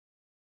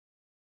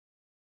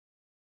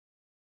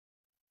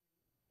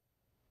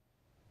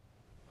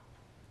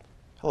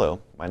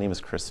Hello, my name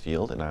is Chris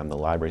Field and I'm the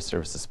Library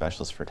Services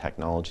Specialist for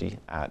Technology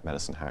at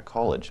Medicine Hat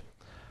College.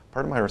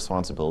 Part of my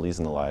responsibilities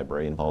in the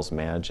library involves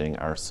managing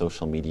our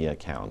social media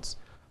accounts.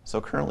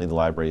 So currently the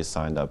library is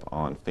signed up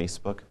on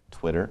Facebook,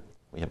 Twitter,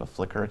 we have a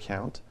Flickr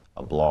account,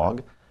 a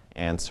blog,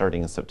 and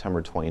starting in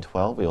September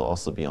 2012 we will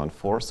also be on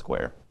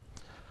Foursquare.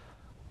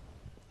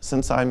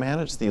 Since I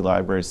manage the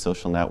library's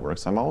social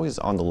networks, I'm always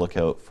on the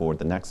lookout for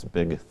the next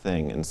big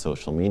thing in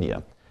social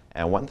media.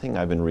 And one thing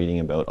I've been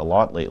reading about a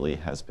lot lately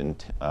has been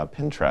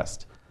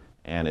Pinterest,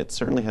 and it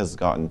certainly has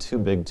gotten too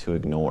big to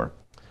ignore.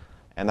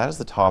 And that is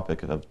the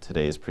topic of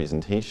today's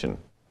presentation.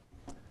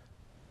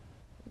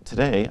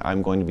 Today,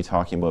 I'm going to be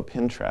talking about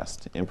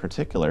Pinterest. In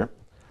particular,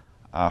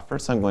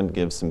 first I'm going to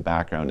give some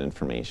background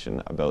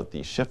information about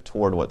the shift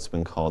toward what's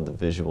been called the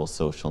visual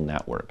social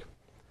network.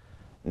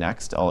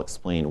 Next, I'll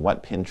explain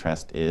what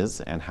Pinterest is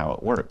and how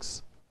it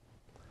works.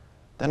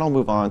 Then I'll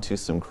move on to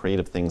some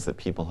creative things that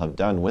people have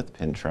done with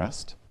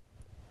Pinterest.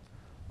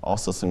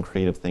 Also some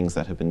creative things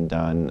that have been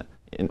done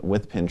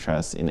with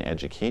Pinterest in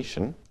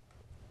education.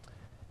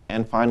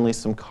 And finally,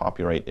 some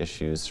copyright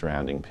issues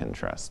surrounding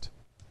Pinterest.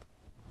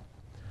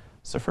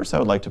 So first I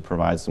would like to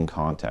provide some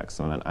context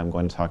on it. I'm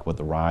going to talk about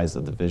the rise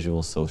of the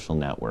visual social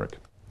network.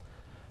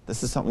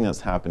 This is something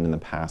that's happened in the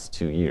past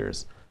 2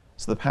 years.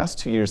 So the past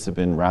 2 years have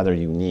been rather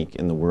unique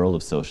in the world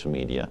of social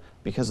media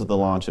because of the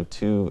launch of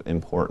two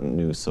important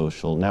new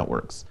social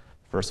networks.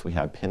 First we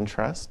have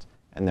Pinterest,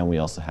 and then we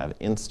also have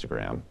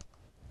Instagram.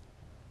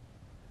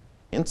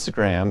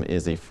 Instagram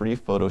is a free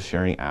photo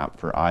sharing app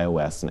for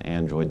iOS and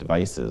Android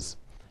devices.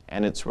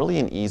 And it's really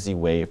an easy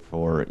way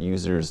for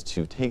users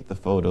to take the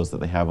photos that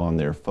they have on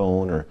their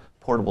phone or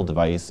portable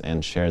device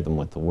and share them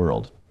with the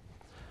world.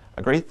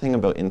 A great thing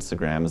about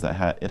Instagram is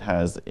that it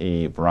has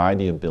a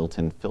variety of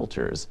built-in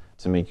filters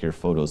to make your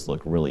photos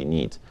look really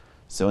neat.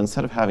 So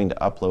instead of having to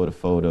upload a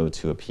photo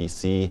to a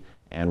PC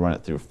and run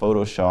it through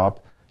Photoshop,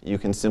 you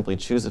can simply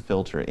choose a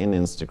filter in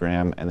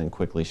Instagram and then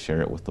quickly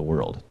share it with the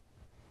world.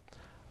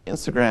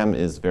 Instagram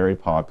is very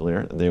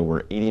popular. There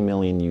were 80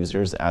 million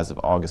users as of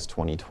August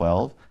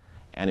 2012,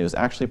 and it was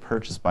actually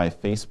purchased by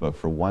Facebook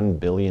for $1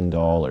 billion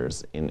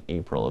in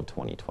April of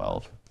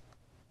 2012.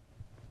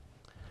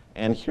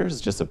 And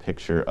here's just a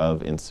picture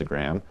of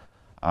Instagram.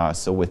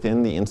 So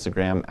within the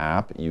Instagram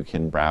app, you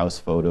can browse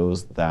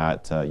photos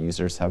that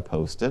users have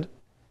posted.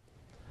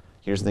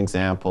 Here's an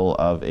example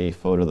of a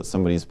photo that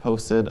somebody's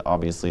posted.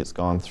 Obviously, it's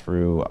gone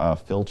through a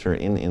filter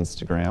in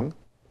Instagram.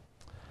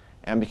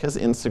 And because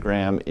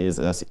Instagram is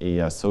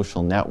a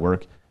social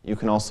network, you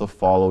can also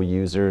follow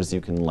users, you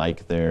can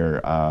like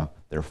their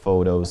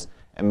photos,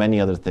 and many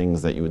other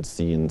things that you would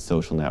see in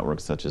social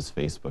networks such as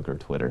Facebook or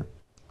Twitter.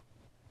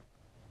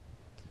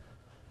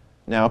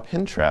 Now,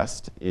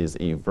 Pinterest is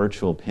a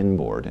virtual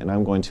pinboard, and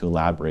I'm going to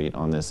elaborate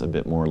on this a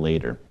bit more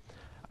later.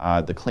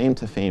 The claim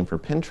to fame for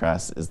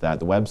Pinterest is that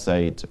the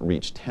website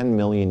reached 10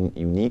 million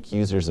unique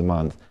users a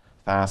month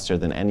faster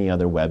than any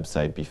other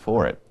website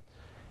before it.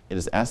 It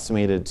is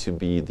estimated to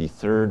be the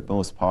third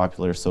most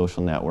popular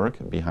social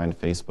network behind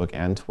Facebook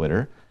and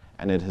Twitter,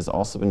 and it has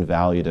also been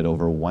valued at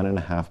over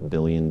 $1.5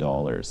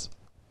 billion.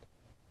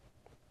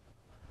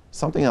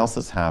 Something else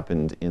that's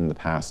happened in the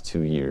past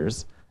 2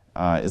 years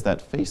is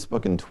that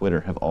Facebook and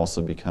Twitter have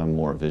also become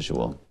more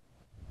visual.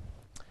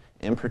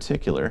 In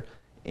particular,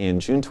 in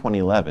June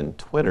 2011,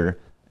 Twitter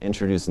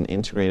introduced an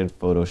integrated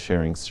photo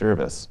sharing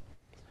service.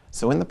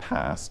 So in the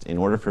past, in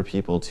order for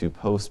people to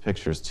post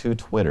pictures to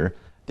Twitter,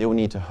 they would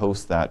need to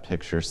host that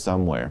picture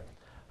somewhere.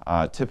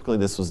 Typically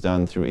this was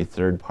done through a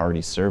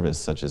third-party service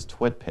such as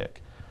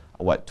TwitPic.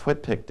 What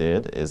TwitPic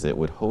did is it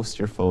would host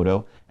your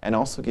photo and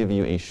also give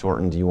you a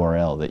shortened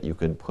URL that you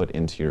could put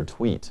into your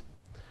tweet.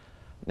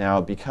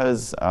 Now,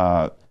 because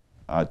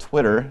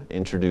Twitter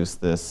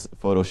introduced this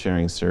photo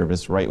sharing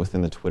service right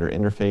within the Twitter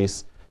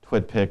interface,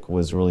 TwitPic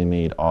was really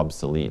made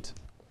obsolete.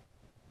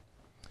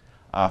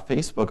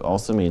 Facebook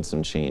also made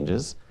some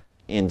changes.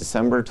 In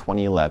December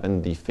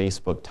 2011, the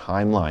Facebook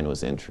timeline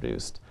was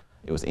introduced.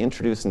 It was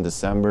introduced in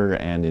December,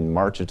 and in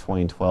March of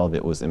 2012,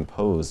 it was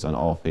imposed on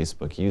all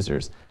Facebook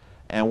users.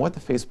 And what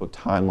the Facebook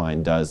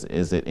timeline does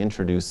is it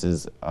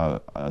introduces a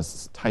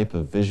type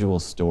of visual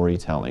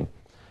storytelling.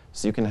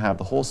 So you can have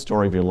the whole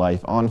story of your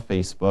life on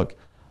Facebook,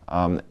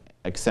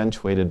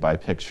 accentuated by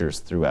pictures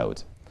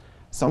throughout.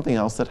 Something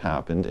else that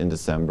happened in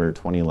December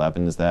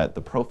 2011 is that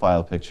the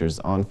profile pictures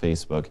on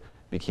Facebook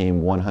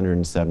became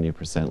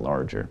 170%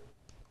 larger.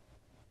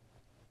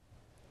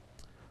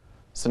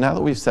 So now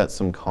that we've set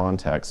some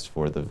context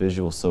for the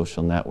visual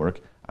social network,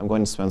 I'm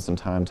going to spend some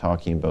time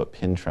talking about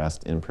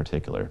Pinterest in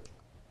particular.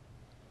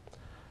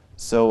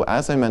 So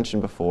as I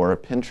mentioned before,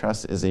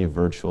 Pinterest is a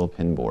virtual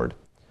pinboard.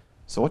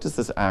 So what does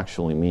this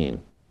actually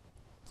mean?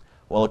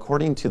 Well,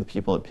 according to the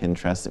people at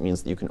Pinterest, it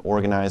means that you can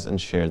organize and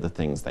share the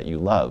things that you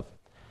love.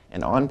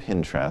 And on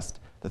Pinterest,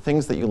 the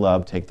things that you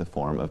love take the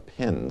form of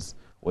pins,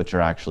 which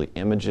are actually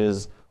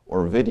images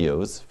or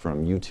videos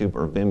from YouTube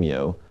or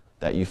Vimeo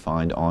that you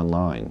find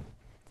online.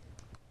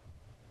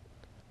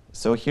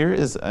 So here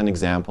is an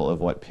example of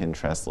what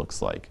Pinterest looks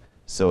like.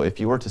 So if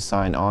you were to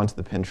sign on to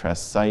the Pinterest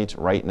site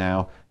right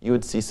now, you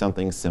would see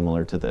something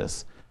similar to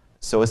this.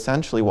 So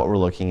essentially what we're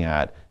looking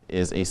at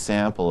is a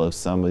sample of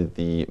some of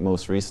the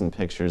most recent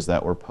pictures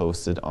that were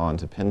posted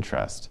onto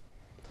Pinterest.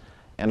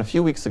 And a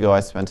few weeks ago,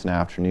 I spent an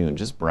afternoon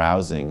just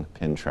browsing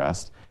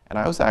Pinterest, and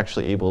I was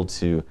actually able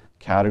to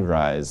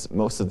categorize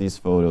most of these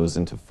photos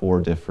into 4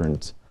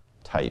 different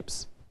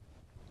types.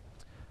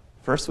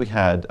 First, we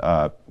had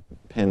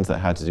pins that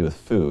had to do with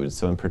food,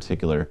 so in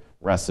particular,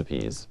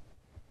 recipes.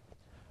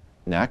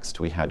 Next,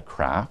 we had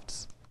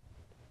crafts.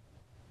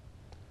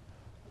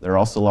 There are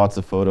also lots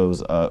of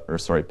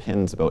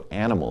pins about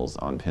animals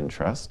on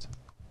Pinterest.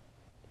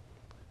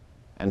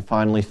 And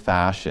finally,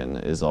 fashion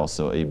is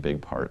also a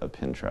big part of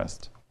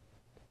Pinterest.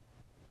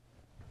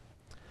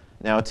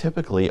 Now,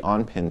 typically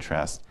on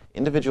Pinterest,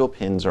 individual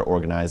pins are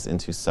organized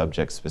into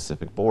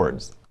subject-specific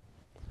boards.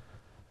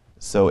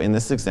 So in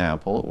this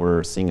example,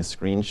 we're seeing a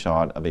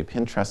screenshot of a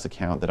Pinterest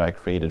account that I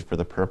created for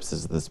the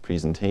purposes of this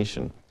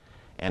presentation.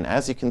 And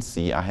as you can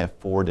see, I have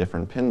 4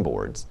 different pin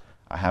boards.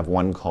 I have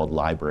one called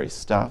Library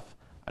Stuff,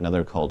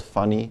 another called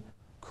Funny,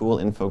 Cool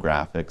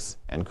Infographics,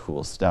 and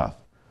Cool Stuff.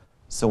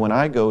 So when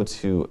I go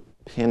to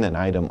pin an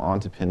item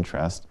onto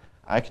Pinterest,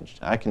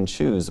 I can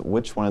choose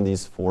which one of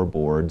these 4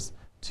 boards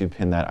to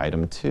pin that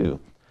item to.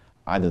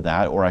 Either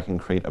that, or I can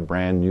create a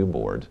brand new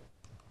board.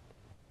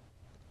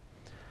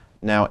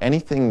 Now,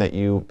 anything that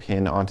you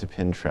pin onto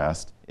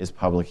Pinterest is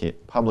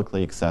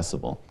publicly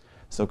accessible.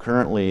 So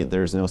currently,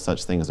 there's no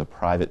such thing as a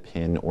private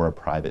pin or a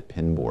private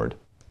pin board.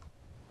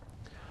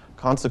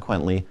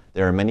 Consequently,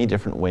 there are many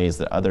different ways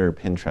that other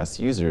Pinterest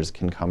users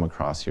can come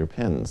across your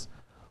pins.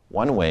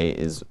 One way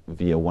is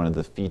via one of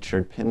the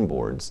featured pin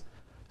boards.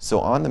 So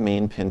on the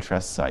main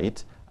Pinterest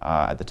site,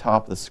 at the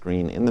top of the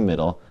screen in the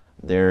middle,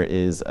 there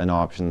is an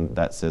option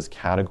that says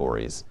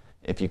Categories.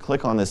 If you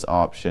click on this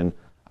option,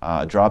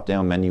 a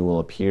drop-down menu will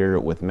appear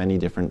with many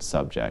different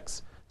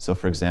subjects. So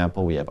for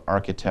example, we have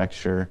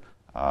architecture,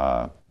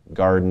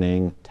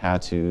 gardening,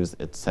 tattoos,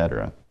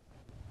 etc.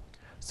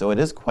 So it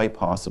is quite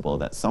possible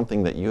that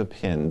something that you have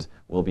pinned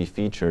will be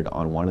featured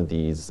on one of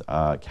these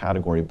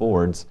category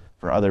boards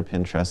for other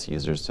Pinterest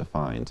users to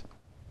find.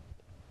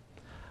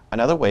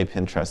 Another way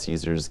Pinterest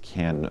users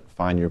can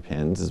find your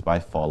pins is by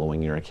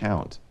following your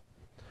account.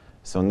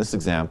 So in this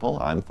example,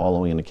 I'm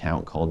following an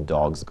account called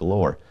Dogs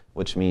Galore,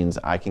 which means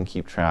I can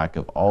keep track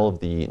of all of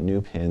the new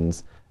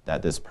pins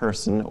that this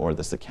person, or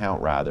this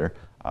account rather,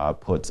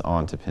 puts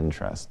onto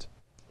Pinterest.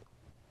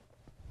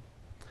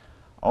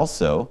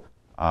 Also,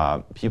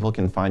 people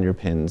can find your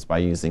pins by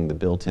using the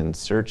built-in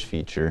search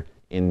feature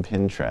in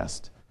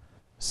Pinterest.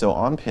 So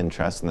on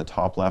Pinterest, in the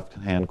top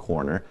left-hand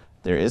corner,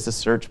 there is a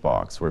search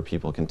box where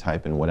people can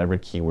type in whatever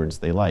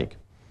keywords they like.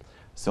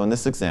 So in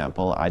this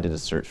example, I did a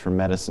search for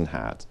medicine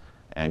hat.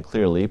 And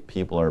clearly,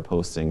 people are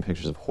posting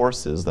pictures of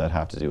horses that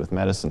have to do with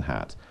medicine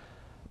hat.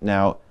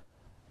 Now,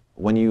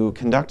 when you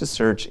conduct a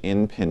search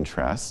in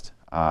Pinterest,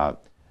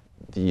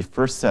 the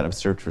first set of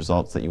search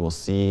results that you will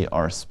see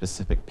are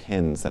specific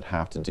pins that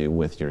have to do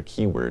with your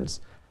keywords.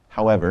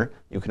 However,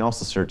 you can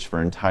also search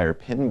for entire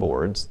pin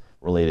boards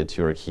related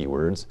to your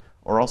keywords,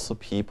 or also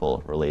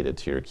people related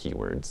to your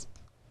keywords.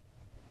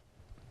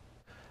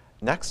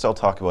 Next, I'll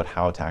talk about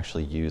how to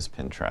actually use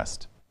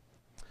Pinterest.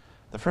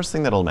 The first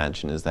thing that I'll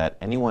mention is that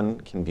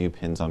anyone can view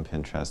pins on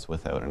Pinterest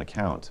without an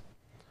account.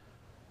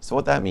 So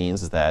what that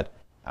means is that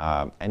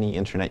any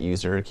internet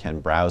user can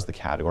browse the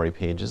category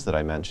pages that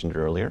I mentioned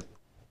earlier.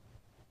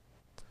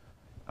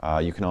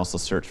 You can also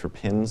search for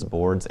pins,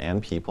 boards,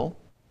 and people.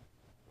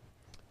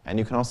 And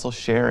you can also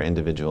share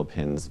individual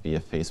pins via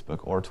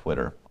Facebook or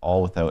Twitter,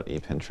 all without a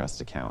Pinterest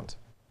account.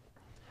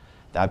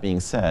 That being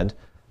said,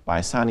 by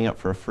signing up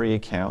for a free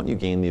account, you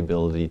gain the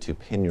ability to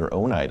pin your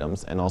own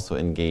items and also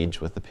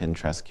engage with the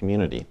Pinterest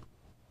community.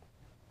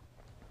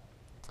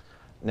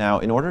 Now,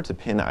 in order to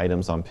pin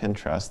items on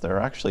Pinterest, there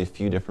are actually a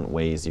few different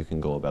ways you can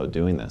go about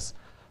doing this.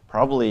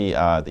 Probably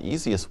the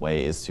easiest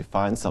way is to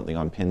find something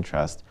on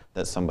Pinterest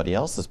that somebody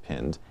else has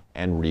pinned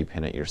and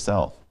repin it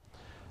yourself.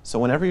 So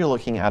whenever you're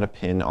looking at a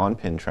pin on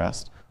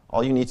Pinterest,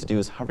 all you need to do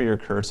is hover your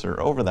cursor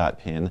over that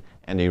pin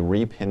and a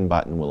repin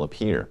button will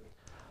appear.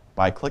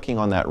 By clicking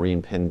on that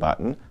repin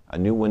button, a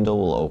new window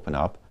will open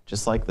up,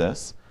 just like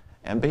this,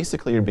 and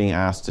basically you're being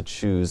asked to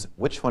choose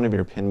which one of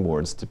your pin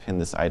boards to pin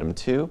this item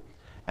to,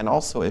 and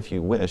also if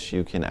you wish,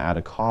 you can add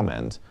a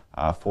comment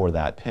for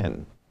that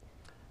pin.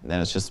 And then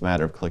it's just a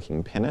matter of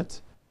clicking Pin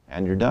It,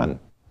 and you're done.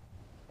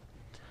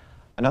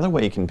 Another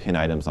way you can pin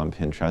items on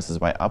Pinterest is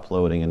by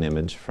uploading an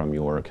image from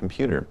your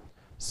computer.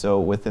 So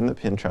within the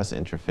Pinterest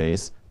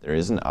interface, there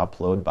is an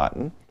upload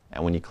button,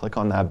 and when you click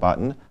on that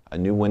button, a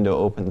new window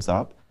opens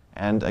up.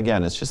 And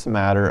again, it's just a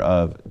matter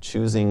of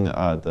choosing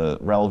the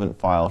relevant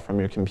file from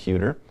your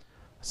computer,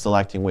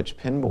 selecting which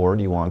pin board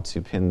you want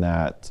to pin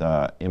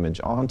that image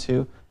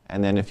onto,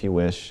 and then if you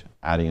wish,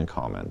 adding a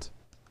comment.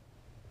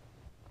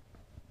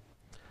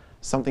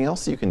 Something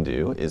else you can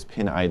do is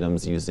pin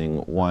items using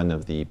one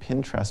of the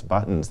Pinterest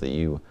buttons that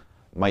you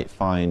might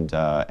find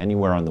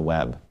anywhere on the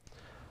web.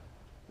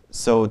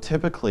 So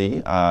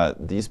typically,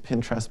 these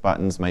Pinterest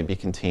buttons might be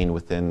contained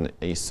within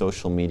a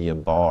social media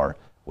bar,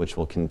 which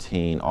will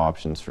contain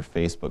options for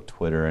Facebook,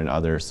 Twitter, and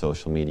other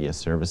social media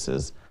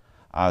services.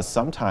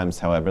 Sometimes,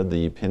 however,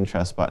 the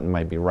Pinterest button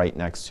might be right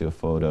next to a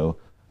photo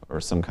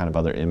or some kind of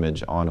other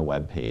image on a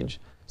web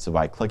page. So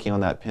by clicking on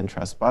that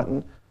Pinterest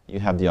button, you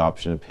have the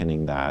option of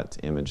pinning that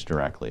image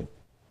directly.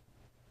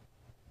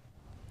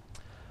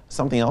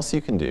 Something else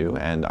you can do,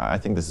 and I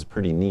think this is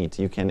pretty neat,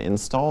 you can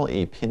install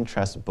a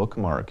Pinterest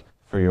bookmark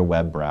for your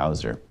web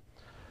browser.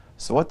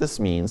 So what this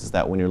means is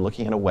that when you're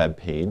looking at a web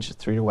page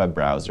through your web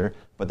browser,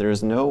 but there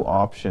is no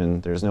option,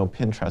 there's no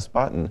Pinterest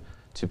button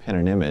to pin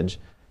an image,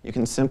 you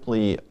can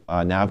simply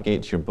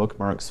navigate to your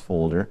bookmarks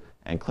folder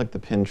and click the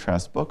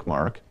Pinterest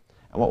bookmark.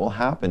 And what will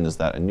happen is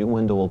that a new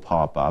window will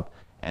pop up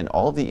and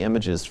all of the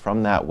images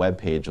from that web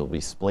page will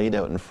be splayed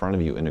out in front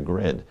of you in a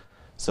grid.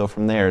 So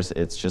from there,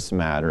 it's just a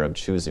matter of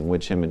choosing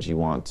which image you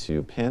want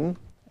to pin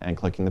and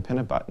clicking the Pin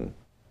It button.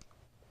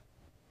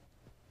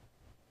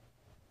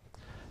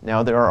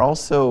 Now, there are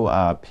also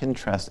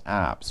Pinterest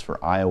apps for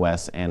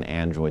iOS and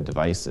Android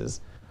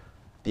devices.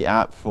 The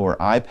app for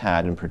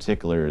iPad in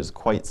particular is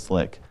quite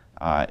slick.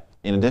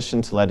 In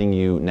addition to letting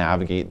you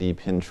navigate the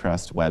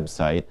Pinterest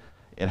website,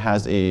 it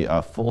has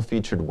a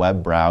full-featured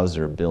web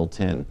browser built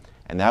in,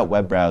 and that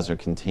web browser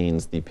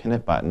contains the Pin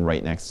It button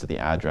right next to the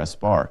address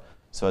bar.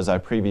 So as I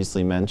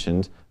previously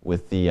mentioned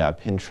with the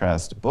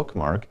Pinterest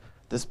bookmark,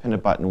 this Pin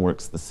It button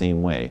works the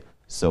same way.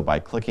 So by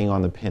clicking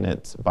on the Pin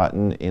It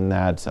button in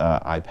that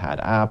iPad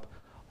app,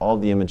 all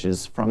the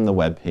images from the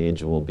web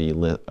page will be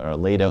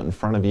laid out in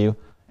front of you,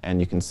 and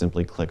you can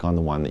simply click on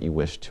the one that you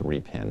wish to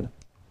repin.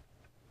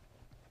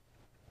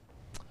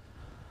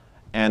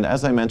 And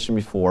as I mentioned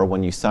before,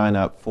 when you sign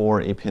up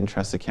for a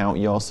Pinterest account,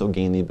 you also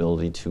gain the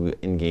ability to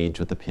engage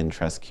with the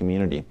Pinterest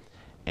community.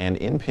 And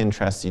in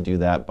Pinterest, you do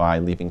that by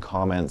leaving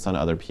comments on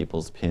other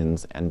people's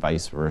pins and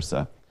vice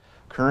versa.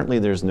 Currently,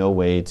 there's no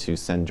way to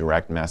send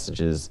direct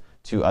messages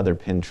to other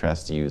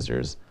Pinterest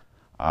users,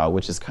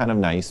 which is kind of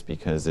nice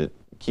because it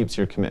keeps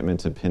your commitment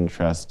to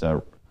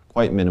Pinterest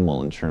quite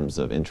minimal in terms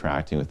of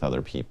interacting with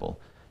other people.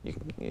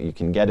 You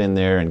can get in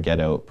there and get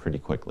out pretty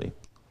quickly.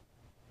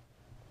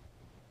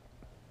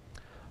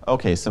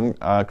 Okay, some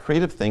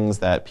creative things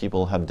that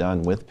people have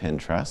done with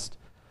Pinterest.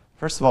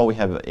 First of all, we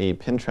have a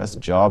Pinterest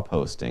job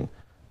posting.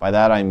 By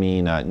that I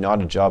mean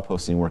not a job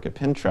posting work at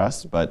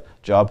Pinterest, but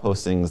job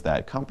postings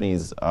that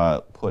companies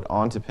put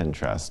onto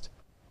Pinterest.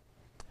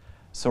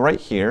 So right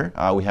here,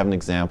 we have an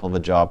example of a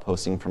job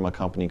posting from a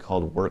company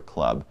called Work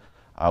Club.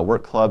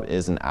 Work Club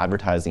is an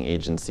advertising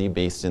agency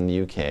based in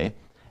the UK,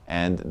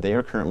 and they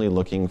are currently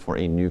looking for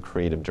a new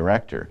creative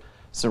director.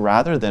 So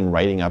rather than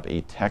writing up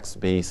a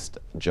text-based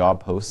job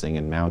posting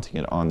and mounting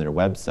it on their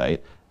website,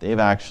 they've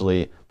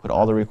actually put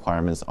all the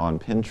requirements on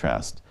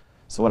Pinterest.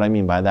 So what I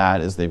mean by that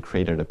is they've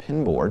created a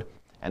pin board,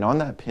 and on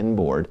that pin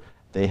board,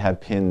 they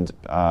have pinned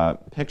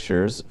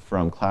pictures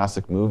from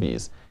classic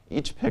movies.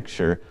 Each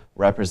picture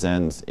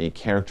represents a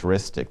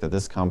characteristic that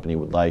this company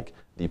would like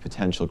the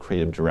potential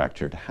creative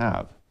director to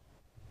have.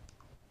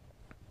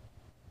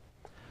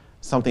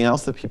 Something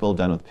else that people have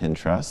done with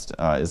Pinterest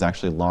is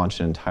actually launch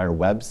an entire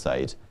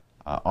website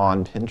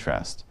on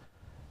Pinterest.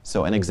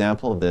 So an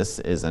example of this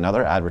is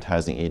another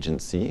advertising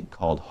agency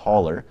called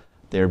Holler.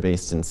 They're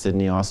based in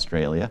Sydney,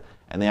 Australia,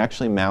 and they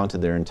actually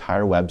mounted their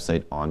entire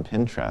website on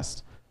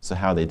Pinterest. So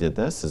how they did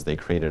this is they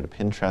created a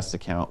Pinterest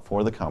account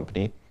for the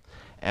company,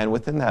 and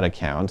within that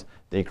account,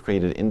 they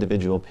created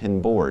individual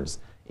pin boards,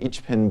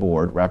 each pin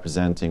board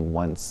representing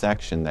one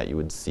section that you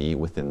would see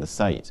within the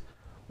site.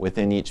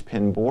 Within each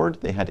pin board,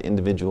 they had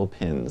individual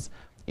pins.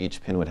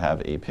 Each pin would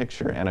have a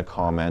picture and a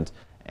comment,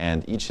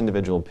 and each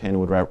individual pin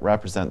would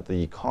represent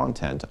the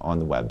content on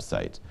the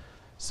website.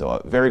 So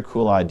a very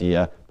cool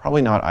idea,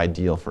 probably not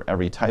ideal for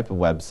every type of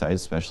website,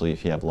 especially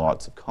if you have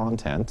lots of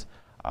content,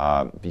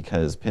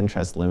 because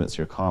Pinterest limits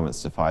your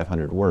comments to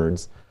 500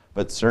 words,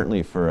 but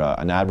certainly for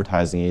an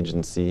advertising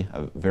agency,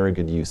 a very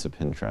good use of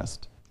Pinterest.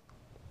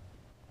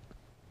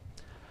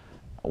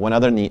 One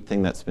other neat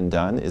thing that's been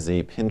done is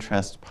a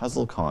Pinterest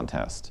puzzle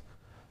contest.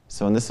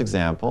 So in this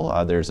example,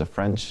 there's a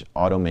French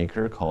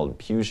automaker called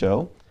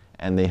Peugeot,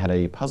 and they had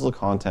a puzzle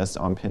contest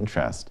on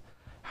Pinterest.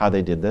 How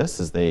they did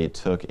this is they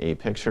took a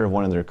picture of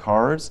one of their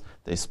cars,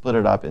 they split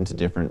it up into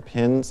different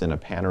pins in a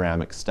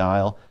panoramic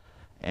style,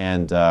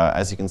 and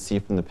as you can see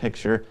from the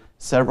picture,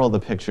 several of the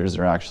pictures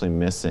are actually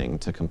missing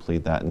to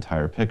complete that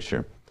entire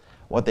picture.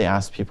 What they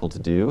asked people to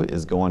do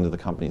is go onto the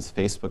company's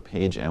Facebook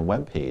page and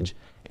web page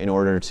in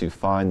order to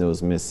find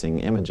those missing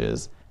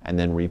images and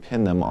then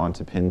repin them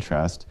onto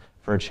Pinterest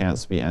for a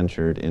chance to be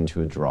entered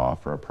into a draw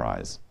for a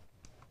prize.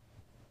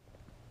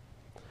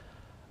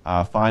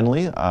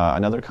 Finally,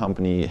 another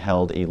company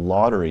held a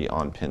lottery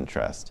on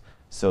Pinterest.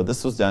 So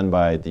this was done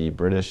by the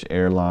British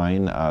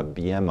airline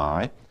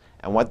BMI,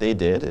 and what they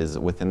did is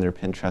within their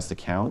Pinterest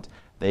account,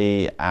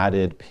 they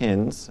added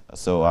pins,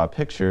 so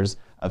pictures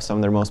of some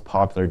of their most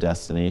popular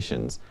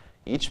destinations.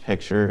 Each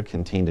picture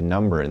contained a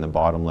number in the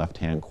bottom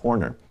left-hand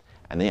corner,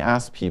 and they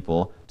asked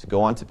people to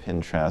go onto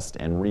Pinterest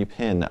and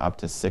repin up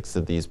to 6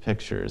 of these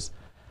pictures.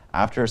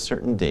 After a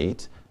certain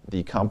date,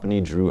 the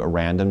company drew a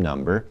random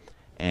number,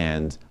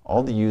 and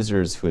all the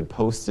users who had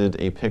posted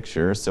a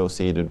picture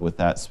associated with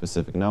that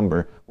specific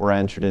number were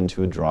entered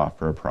into a draw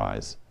for a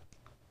prize.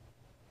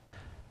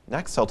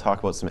 Next, I'll talk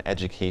about some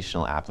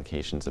educational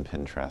applications of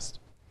Pinterest.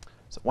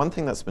 So one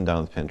thing that's been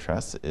done with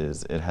Pinterest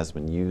is it has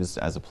been used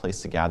as a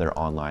place to gather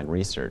online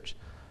research.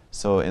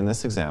 So in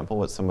this example,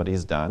 what somebody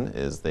has done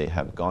is they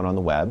have gone on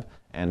the web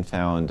and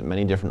found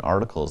many different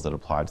articles that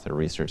apply to their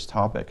research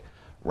topic.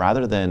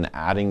 Rather than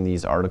adding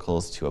these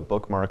articles to a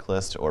bookmark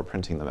list or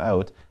printing them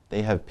out,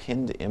 they have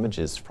pinned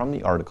images from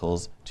the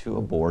articles to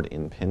a board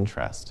in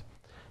Pinterest.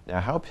 Now,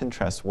 how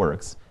Pinterest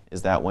works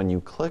is that when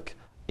you click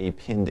a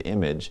pinned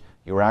image,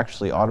 you're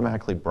actually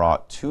automatically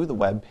brought to the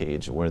web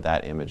page where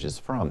that image is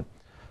from.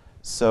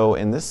 So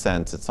in this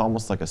sense, it's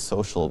almost like a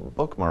social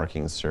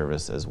bookmarking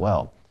service as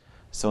well.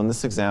 So in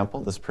this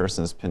example, this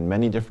person has pinned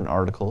many different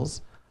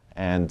articles,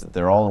 and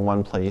they're all in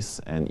one place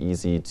and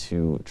easy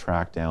to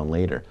track down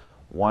later.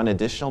 One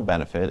additional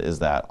benefit is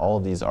that all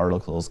of these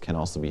articles can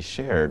also be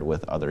shared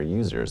with other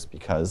users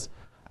because,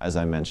 as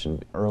I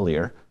mentioned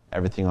earlier,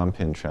 everything on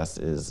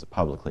Pinterest is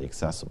publicly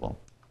accessible.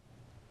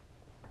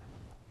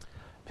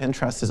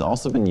 Pinterest has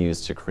also been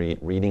used to create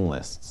reading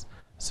lists.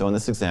 So in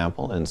this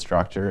example, an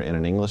instructor in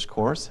an English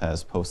course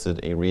has posted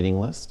a reading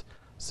list.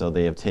 So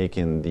they have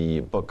taken the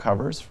book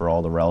covers for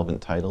all the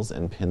relevant titles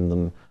and pinned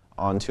them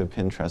onto a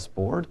Pinterest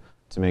board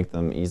to make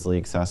them easily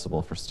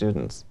accessible for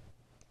students.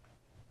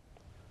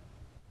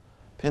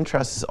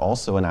 Pinterest is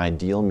also an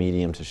ideal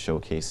medium to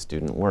showcase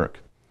student work.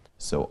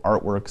 So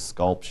artwork,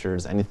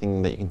 sculptures,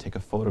 anything that you can take a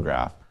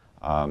photograph.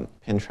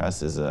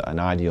 Pinterest is an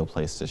ideal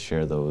place to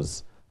share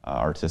those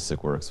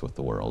artistic works with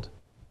the world.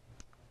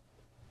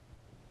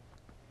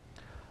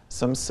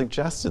 Some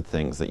suggested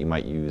things that you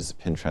might use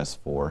Pinterest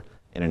for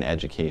in an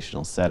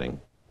educational setting.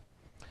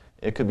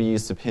 It could be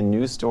used to pin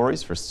news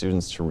stories for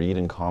students to read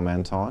and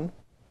comment on.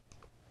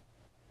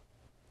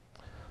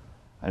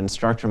 An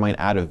instructor might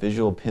add a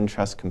visual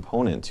Pinterest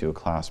component to a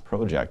class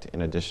project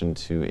in addition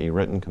to a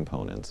written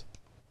component.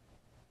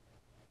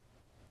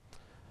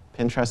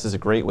 Pinterest is a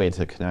great way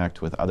to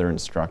connect with other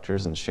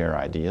instructors and share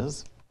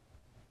ideas.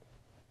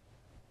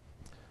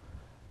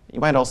 You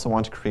might also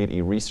want to create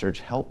a research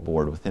help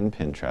board within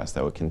Pinterest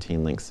that would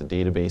contain links to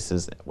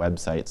databases,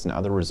 websites, and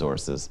other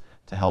resources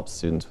to help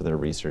students with their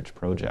research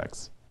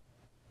projects.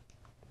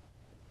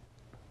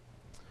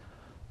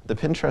 The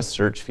Pinterest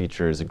search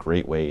feature is a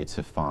great way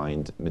to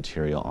find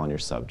material on your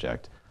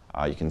subject.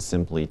 You can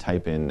simply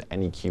type in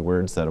any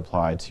keywords that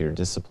apply to your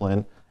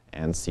discipline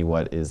and see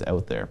what is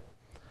out there.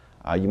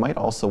 You might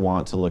also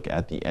want to look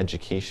at the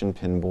education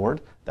pin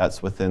board.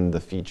 That's within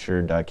the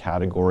featured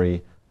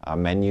category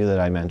menu that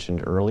I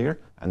mentioned earlier,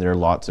 and there are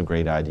lots of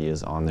great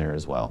ideas on there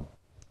as well.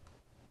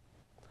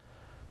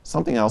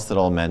 Something else that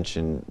I'll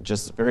mention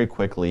just very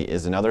quickly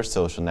is another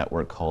social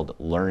network called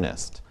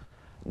Learnist.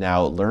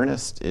 Now,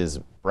 Learnist is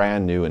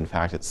brand new. In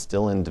fact, it's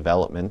still in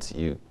development.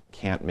 You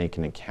can't make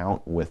an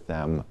account with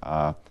them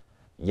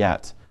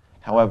yet.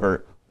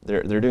 However,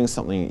 they're doing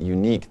something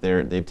unique.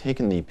 They've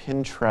taken the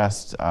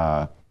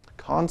Pinterest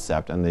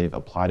concept and they've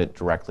applied it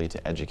directly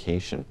to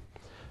education.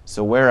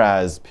 So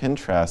whereas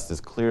Pinterest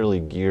is clearly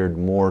geared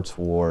more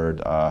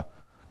toward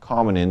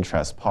common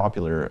interest,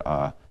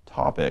 popular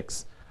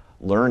topics,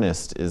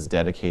 Learnist is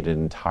dedicated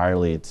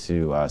entirely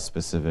to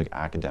specific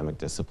academic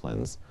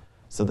disciplines.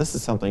 So this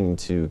is something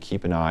to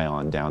keep an eye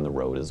on down the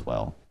road as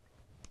well.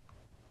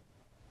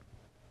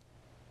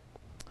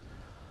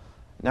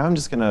 Now I'm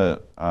just going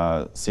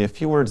to say a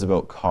few words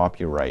about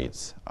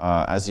copyright.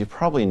 As you've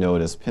probably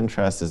noticed,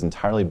 Pinterest is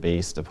entirely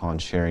based upon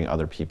sharing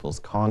other people's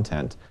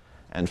content.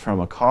 And from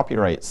a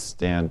copyright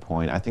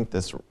standpoint, I think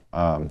this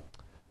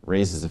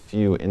raises a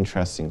few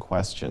interesting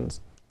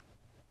questions.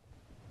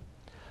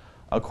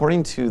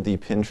 According to the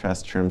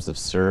Pinterest Terms of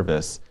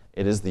Service,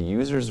 it is the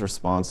user's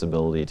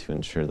responsibility to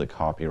ensure the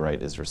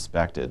copyright is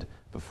respected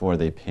before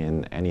they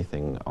pin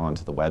anything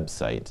onto the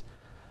website.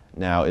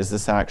 Now, is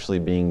this actually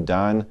being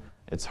done?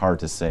 It's hard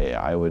to say.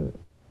 I would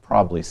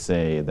probably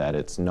say that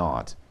it's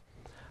not.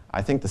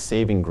 I think the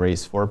saving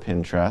grace for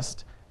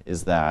Pinterest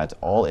is that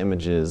all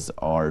images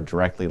are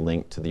directly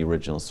linked to the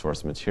original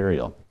source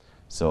material.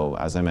 So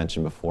as I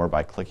mentioned before,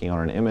 by clicking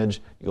on an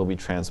image, you'll be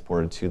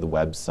transported to the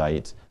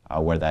website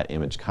where that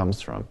image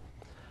comes from.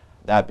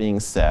 That being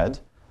said,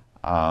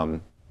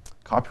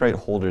 copyright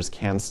holders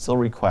can still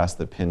request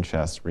that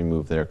Pinterest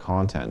remove their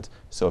content.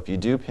 So if you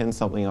do pin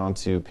something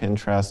onto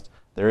Pinterest,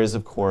 there is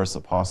of course a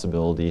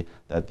possibility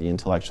that the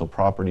intellectual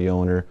property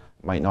owner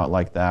might not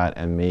like that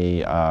and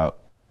may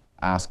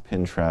ask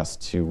Pinterest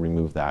to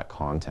remove that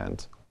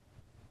content.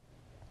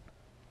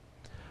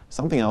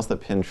 Something else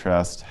that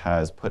Pinterest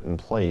has put in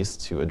place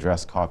to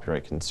address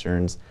copyright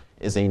concerns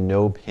is a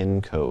no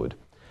pin code.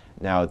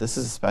 Now, this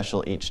is a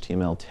special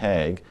HTML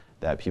tag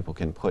that people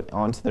can put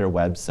onto their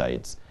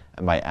websites,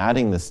 and by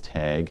adding this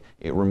tag,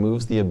 it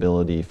removes the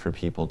ability for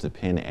people to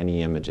pin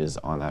any images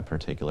on that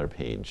particular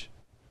page.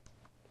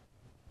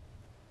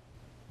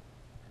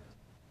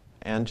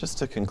 And just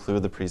to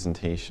conclude the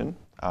presentation,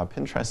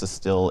 Pinterest is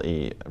still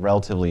a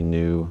relatively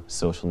new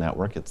social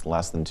network. It's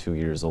less than 2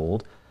 years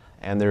old,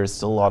 and there is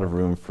still a lot of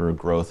room for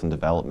growth and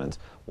development.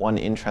 One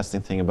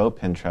interesting thing about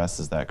Pinterest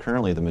is that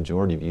currently the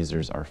majority of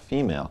users are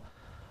female,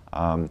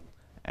 and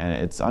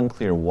it's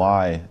unclear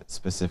why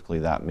specifically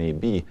that may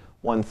be.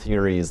 One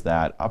theory is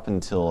that up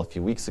until a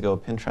few weeks ago,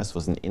 Pinterest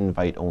was an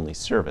invite-only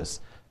service,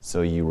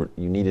 so you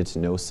needed to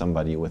know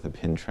somebody with a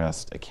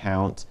Pinterest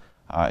account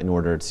in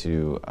order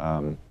to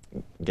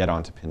get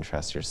onto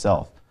Pinterest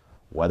yourself.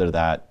 Whether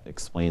that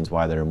explains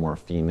why there are more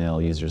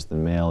female users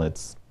than male,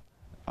 it's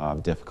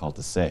difficult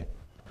to say.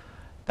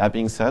 That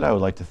being said, I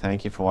would like to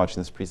thank you for watching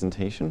this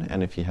presentation,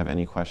 and if you have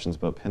any questions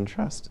about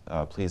Pinterest,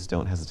 please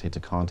don't hesitate to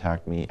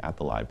contact me at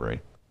the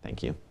library.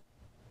 Thank you.